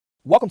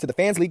Welcome to the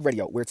Fans League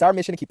Radio, where it's our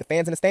mission to keep the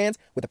fans in the stands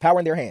with the power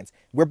in their hands.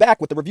 We're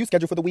back with the review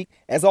schedule for the week.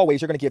 As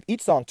always, you're going to give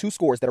each song 2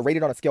 scores that are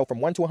rated on a scale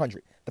from 1 to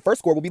 100. The first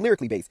score will be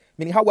lyrically based,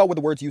 meaning how well were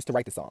the words used to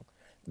write the song.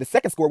 The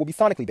second score will be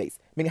sonically based,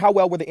 meaning how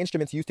well were the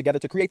instruments used together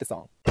to create the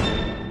song.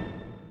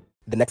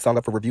 The next song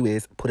up for review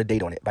is Put a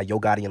Date on It by Yo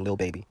Gotti and Lil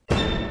Baby.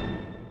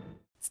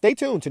 Stay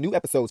tuned to new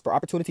episodes for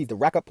opportunities to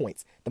rack up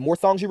points. The more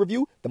songs you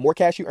review, the more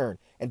cash you earn.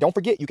 And don't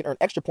forget, you can earn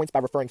extra points by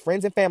referring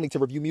friends and family to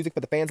review music for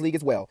the Fans League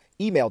as well.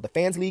 Email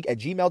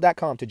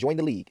thefansleague@gmail.com to join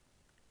the league.